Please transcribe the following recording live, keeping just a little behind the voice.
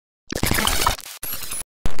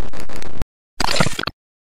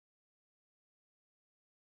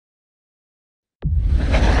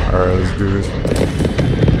Alright, let's do this.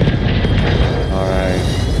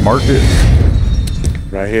 Alright. Mark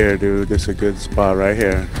it. Right here, dude. This is a good spot right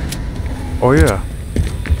here. Oh yeah.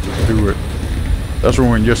 Let's do it. That's where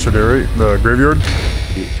we went yesterday, right? The graveyard?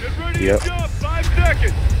 Yep. 5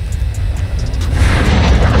 seconds.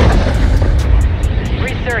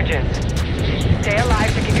 Resurgence. Stay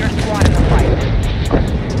alive to give your squad in the fight.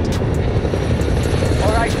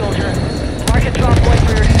 Alright, soldier. Mark a drop point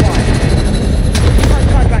for your squad.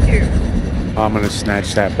 Contact here. I'm gonna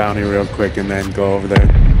snatch that bounty real quick and then go over there.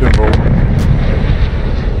 Jumbo.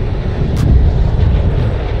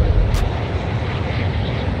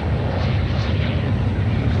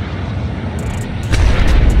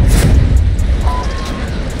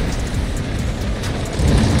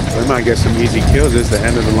 We might get some easy kills. This is the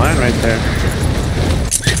end of the line right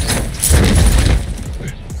there.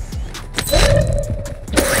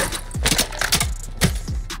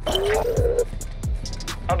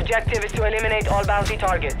 Objective is to eliminate all bounty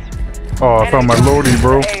targets. Oh, I found my loadie,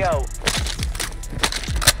 bro. AO.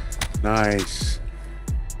 Nice.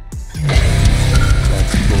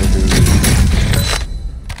 That's cool,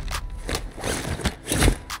 dude.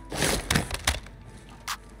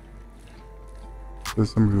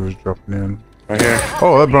 There's somebody who was dropping in. Right here.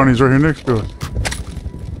 Oh, that bounty's right here next to us.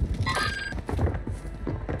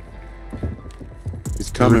 He's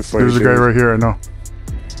coming for you. There's a guy right here, I know.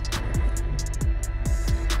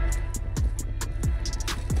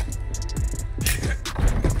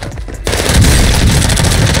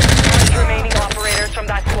 Remaining operators from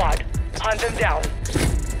that squad. Hunt them down.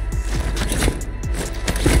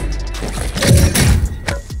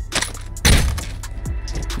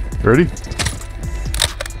 Ready?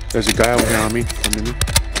 There's a guy over here on me. Come to me.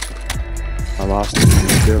 I lost him in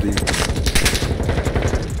the building.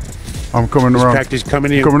 I'm coming around. Cracked, he's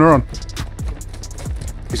coming in. Coming around.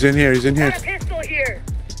 He's in here. He's in here. Got a pistol here.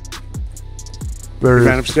 There He he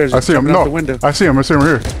ran is. upstairs. I see him. Jumping out No, the window. I see him. I see him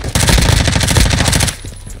right here.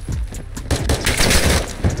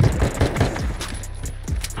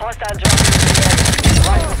 Hostile dropping into the area.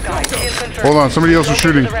 Rifle sky. Kill confirmed. Hold on, somebody else is Locate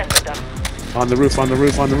shooting. the rest of them. On the roof. On the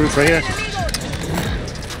roof. On the roof. Right here.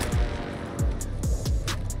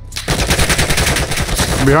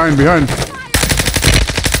 Behind, behind.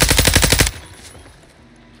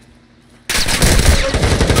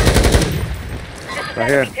 Right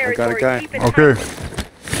here. I got a guy. Okay.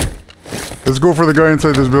 Let's go for the guy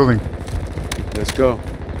inside this building. Let's go.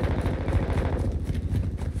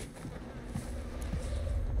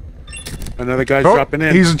 Another guy's Oh, dropping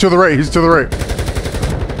in. he's to the right. He's to the right.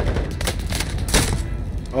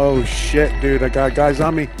 Oh shit, dude! I got guys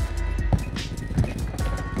on me.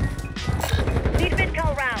 Need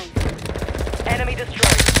mid-cal round. Enemy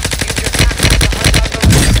destroyed. Use your tactics to hunt down the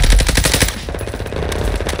rest of them.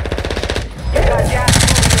 You got gas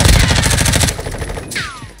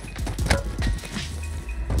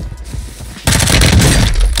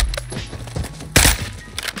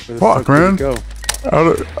Where the Fuck, did he man. Go?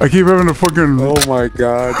 I keep having to fucking. Oh my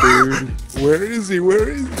god, dude! Where is he? Where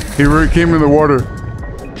is he? He came in the water.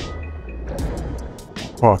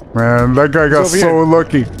 Fuck, man. That guy got over so here.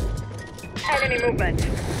 lucky. enemy movement.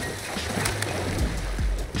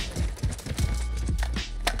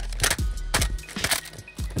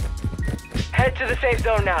 Head to the safe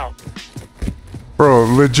zone now.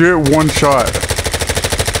 Bro, legit one shot.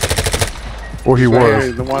 Well, he Right here was.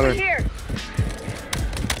 in the water. Here.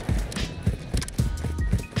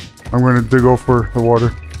 I'm going to go for the water.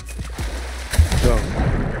 Go.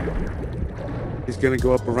 He's gonna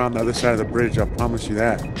go up around the other side of the bridge. I promise you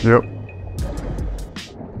that. Yep.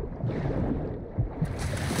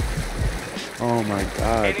 Oh my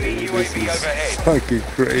god, Enemy dude, UAV this is overhead. fucking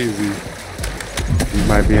crazy. You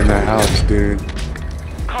might be in that house, dude.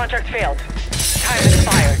 Contract failed. Time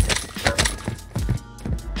expired.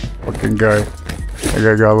 Fucking guy. That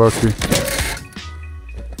guy got lucky.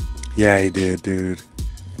 Yeah, he did, dude.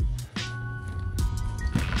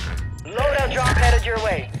 Loadout drop headed your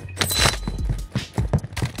way.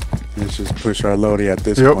 Let's just push our loadie at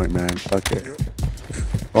this Yep. point, man. Fuck it.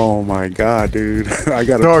 Oh my god, dude. I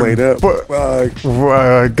got it Dog, played up. but- Fuck.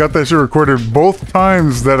 I got that shit recorded both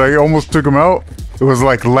times that I almost took him out. It was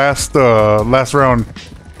like last round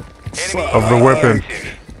of the weapon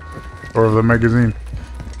or of the magazine.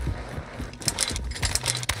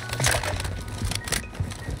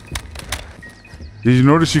 Did you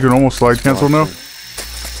notice you can almost slide cancel now?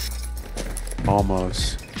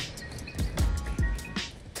 Almost.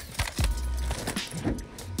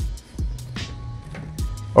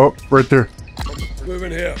 Oh, right there.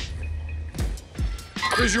 Moving here.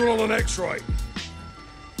 Visual on the next right.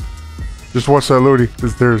 Just watch that Lodi.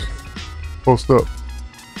 It's theirs. Post up.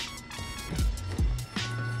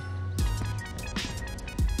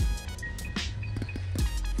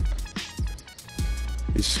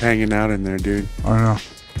 He's hanging out in there, dude. I don't know.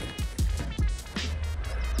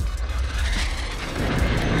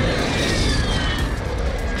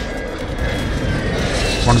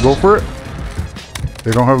 Want to go for it?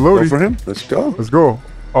 They don't have loading. Go for him. Let's go. Let's go.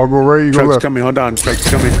 I'll go right, you go Truck's left. coming. Hold on. Truck's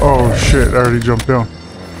coming. Oh shit, I already jumped down.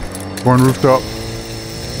 Going rooftop.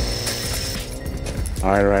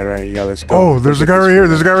 Alright. Yeah, let's go. Oh, there's a guy right here.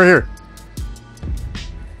 There's a guy right here.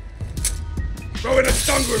 Throw in a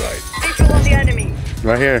stun grenade. Visual on the enemy.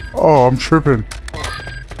 Right here. Oh, I'm tripping.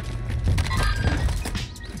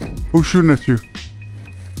 Who's shooting at you?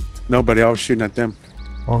 Nobody. I was shooting at them.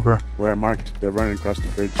 Okay. Where I marked. They're running across the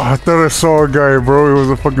bridge. I thought I saw a guy, bro. It was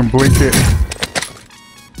a fucking blanket.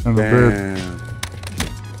 And the bed. Damn.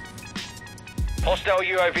 Hostile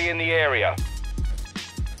UAV in the area.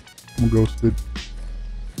 I'm ghosted.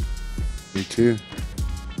 Me too.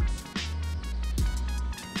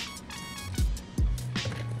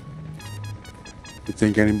 You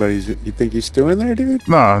think anybody's... You think he's still in there, dude?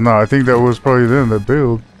 Nah, I think that was probably them that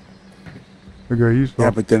bailed. The guy you saw.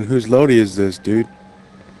 Yeah, but then whose loadie is this, dude?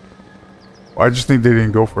 I just think they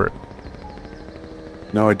didn't go for it.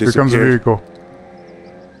 No, it Here disappeared. comes a vehicle.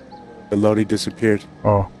 The loadie disappeared.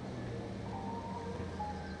 Oh.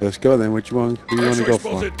 Let's go then. Which one? Who you want to X-ray go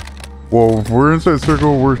for? spotted. Well, we're inside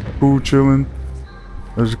circle. We're cool, chilling.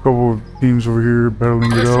 There's a couple of teams over here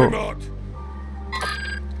battling it X-ray out. marked.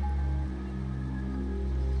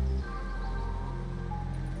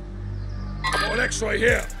 Got an X-ray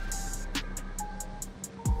here.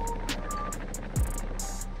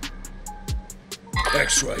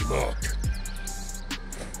 X-ray marked.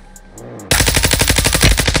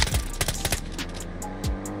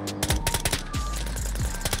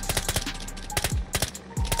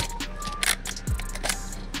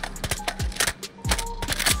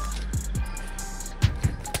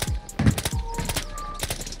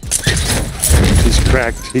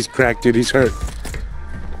 He's cracked, dude. He's hurt.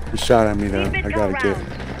 He shot at me though. I gotta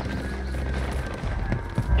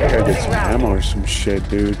get some ammo or some shit,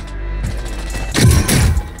 dude.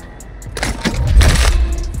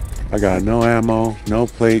 I got no ammo, no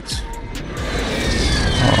plates.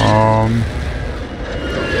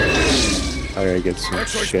 I gotta get some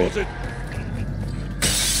X-ray shit. spotted.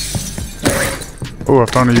 Oh, I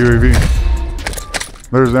found a UAV.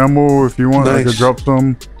 There's ammo if you want. I could Nice. drop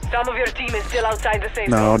some. Some of your team is still outside the safe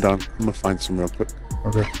No, zone. hold on. I'm gonna find some real quick.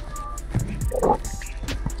 Okay.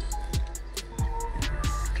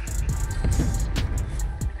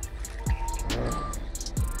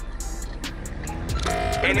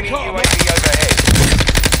 Enemy car, UAV overhead.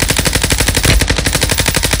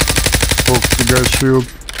 Broke the guy's shield.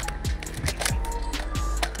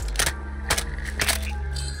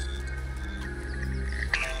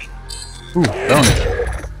 Ooh, down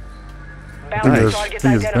it. Bounty Nice. targets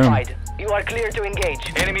Think it's them. identified. You are clear to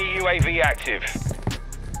engage. Enemy UAV active.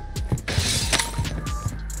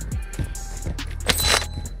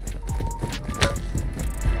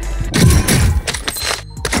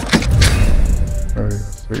 Oh, yeah,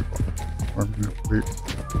 sweet. I'm gonna wait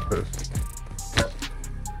for this.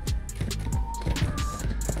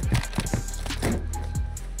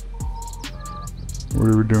 What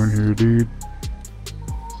are we doing here, dude?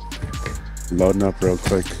 Loading up real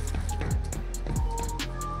quick.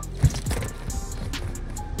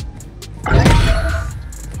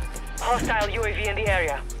 Hostile UAV in the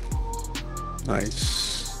area.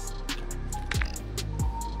 Nice.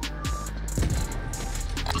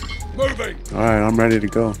 Moving. Alright, I'm ready to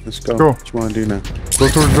go. Let's go. Go. What you wanna do now? Go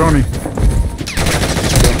towards Johnny.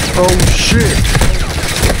 Oh shit!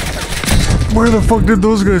 Where the fuck did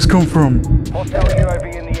those guys come from? Hostile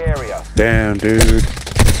UAV in the area. Damn, dude.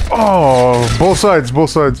 Oh, both sides, both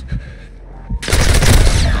sides.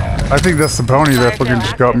 I think that's the bounty that fucking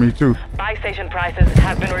just got me too. Buy station prices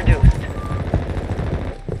have been reduced.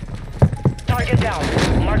 Target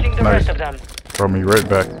down. Marking the Nice. rest of them. Brought me right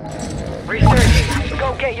back. Resurging.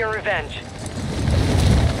 Go get your revenge.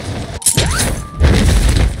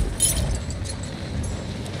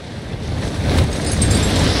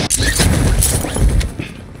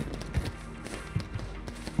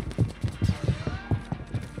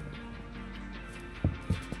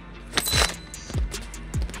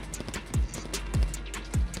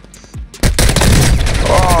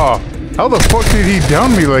 Oh, how the fuck did he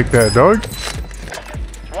down me like that, dog?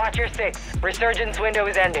 Watch your six. Resurgence window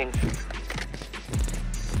is ending.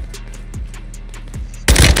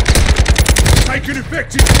 Taking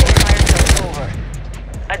effective. Fire zone over.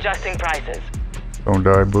 Adjusting prices. Don't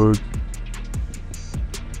die, Boogz.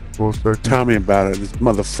 Full second. Tell me about it. This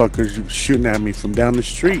motherfucker's shooting at me from down the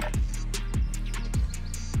street.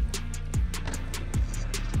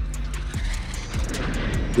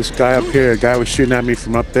 This guy up here, a guy was shooting at me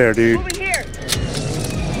from up there, dude. Moving here.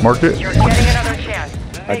 Mark it. You're getting another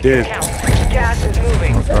chance. I Make did. it count. Gas is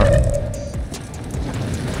moving.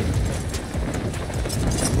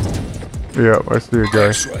 Yeah, I see a guy.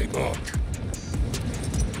 X-ray marked.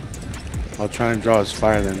 I'll try and draw his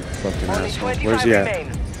fire then, fucking Only asshole. 25 Where's he at? remain.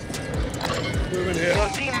 Moving here. Your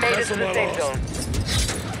team made it to the safe zone.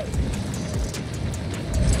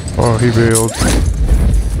 Oh, he bailed.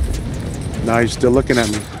 Nah, he's still looking at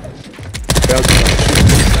me.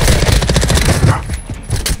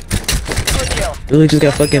 Good kill. Really just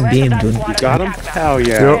got fucking beamed, dude. You got him? Hell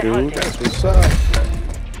yeah, Yep. dude. That's what's up.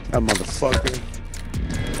 That motherfucker.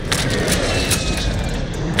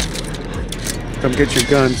 Come get your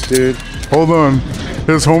guns, dude. Hold on.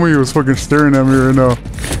 His homie was fucking staring at me right now. I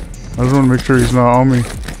just want to make sure he's not on me.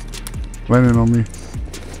 Landing on me.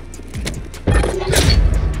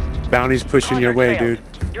 Bounty's pushing your way, dude.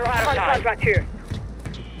 You're out of time. Contract here.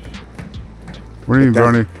 What do you mean,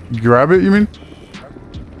 Brownie? Grab it, you mean?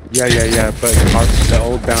 Yeah, but the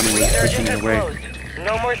old bounty was pushing Resurgence your is way. closed.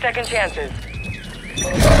 No more second chances.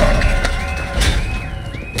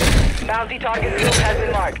 Bounty target group has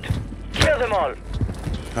been marked. Kill them all.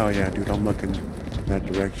 Oh yeah, dude, I'm looking in that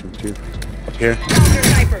direction too. Up here. Your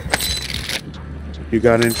sniper. You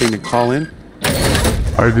got anything to call in?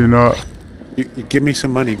 I do not. You give me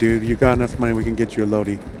some money, dude. You got enough money, we can get you a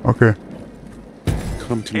loadie. Okay.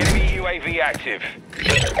 Come to me. Enemy UAV active.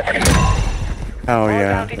 Oh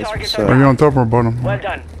yeah, bounty that's targets what's Are up. you on top or bottom? Well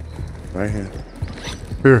done. Right here.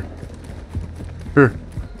 Here. Here.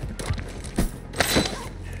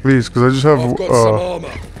 Please, because I just have I've got some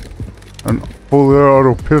armor. an fully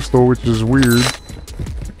auto pistol, which is weird.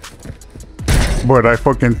 But I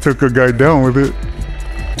fucking took a guy down with it.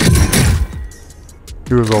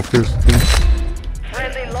 He was all pissed too.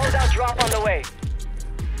 Friendly loadout drop on the way.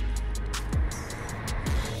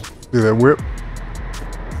 See that whip?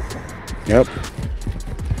 Yep.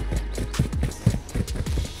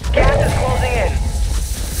 Gas is closing in.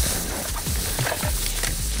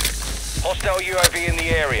 Hostile UAV in the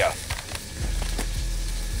area.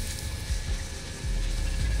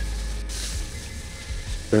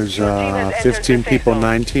 There's Your team has entered 15 the safe people, zone.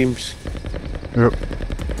 9 teams. Yep.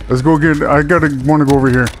 Let's go get. I want to go over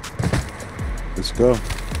here. Let's go.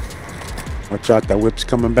 Watch out, that whip's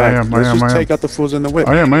coming back. I am, Let's just I am. take out the fools in the whip.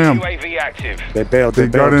 I am. UAV active. They bailed, They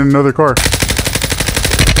they got bailed. in another car.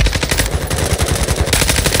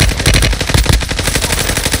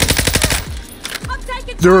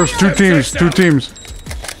 There was two teams.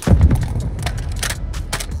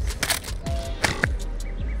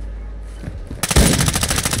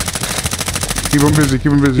 Keep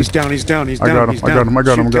him busy. He's down, he's down. I got him, he's I down. got him, I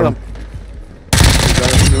got him, Shoot, I got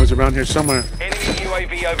kill him. He was around here somewhere. Enemy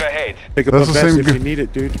UAV overhead. Pick up That's a the vest same if g- you need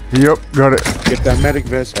it, dude. Yep, got it. Get that medic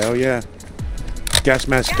vest. Hell yeah. Gas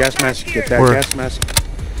mask, gas mask. Get that Where? gas mask.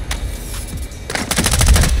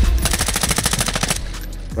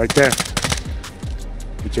 Right there.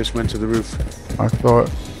 He just went to the roof. I thought.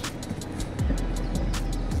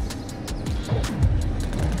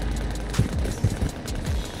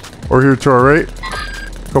 Or here to our right.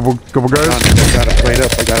 Couple guys. I got it played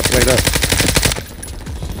up. I got it played up.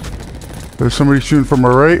 There's somebody shooting from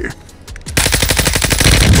our right.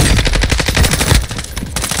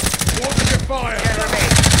 Watch your fire. 10 remain.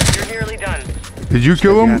 You're nearly done. Did you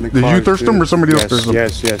kill him? Behind the Did you cars, thirst him dude. or somebody else Yes, thirst him?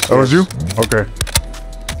 yes. That was you? Okay.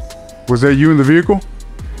 Was that you in the vehicle?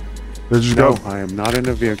 They just No, got, I am not in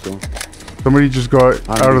a vehicle. somebody just got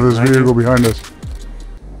I'm out of this behind you. vehicle behind us.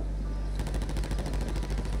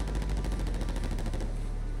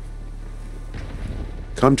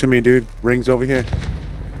 Come to me, dude. Ring's over here.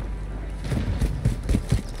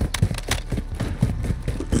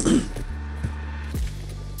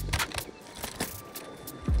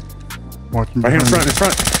 Watch him Right here in behind front, in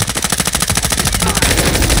front.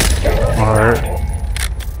 Alright.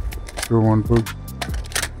 Good one, Boogz.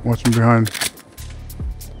 Watch him behind.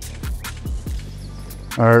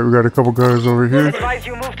 Alright, we got a couple guys over here. Advise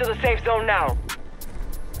you move to the safe zone now.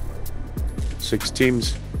 6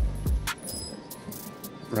 teams.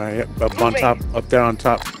 Right, up on top, up there on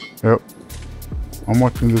top. Yep. I'm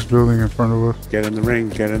watching this building in front of us. Get in the ring,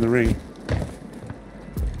 get in the ring.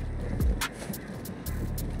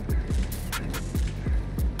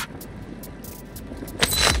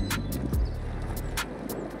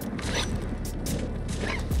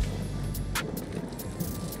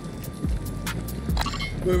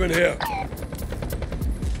 Moving here.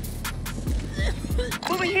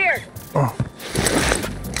 Moving here. Oh.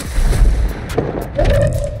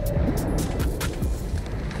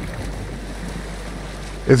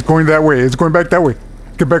 It's going that way. It's going back that way.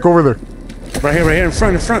 Get back over there. Right here, in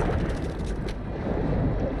front.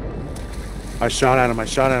 I shot at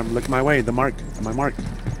him. Look my way, my mark.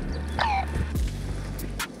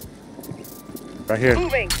 Right here.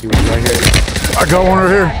 Moving. He was right here. I got one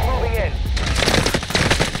right here. Moving in.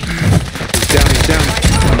 He's down.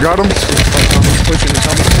 Got him. He's almost pushing.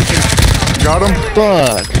 Got him.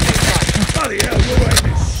 Fuck. Bloody hell, your aim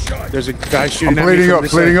is shot. There's a guy I'm shooting at me plating from up,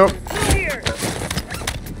 this plating side. up. Here.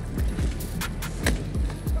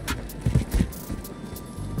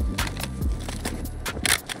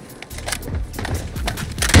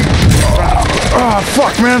 Ah,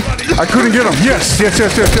 fuck, man. I couldn't get him. Yes.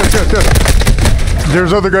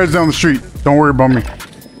 There's other guys down the street. Don't worry about me.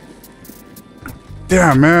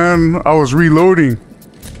 Damn, man. I was reloading.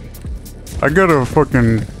 I gotta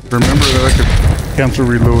fucking remember that I could cancel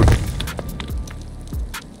reload.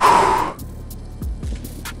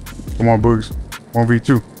 Come on, Boogz.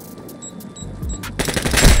 1v2.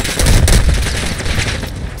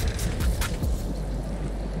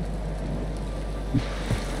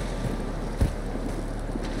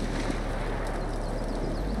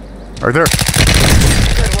 Right there.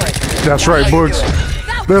 That's right, Boogz.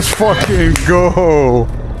 Let's fucking go.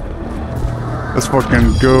 Let's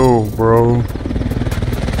fucking go, bro.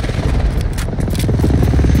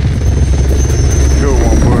 Go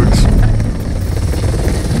on, Boogz.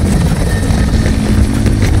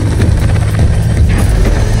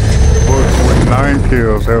 Boogz with 9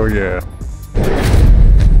 kills. Hell yeah.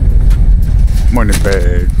 Money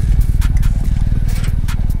bag.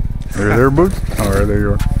 Are you there, Boogz? Alright, there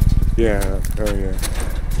you are. Yeah, hell yeah.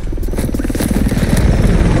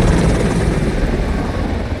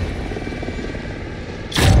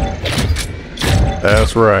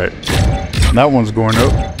 That's right. That one's going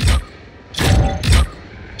up.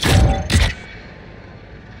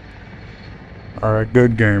 Alright,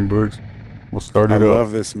 good game, Boogz. We'll start I it up.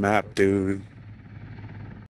 love this map, dude.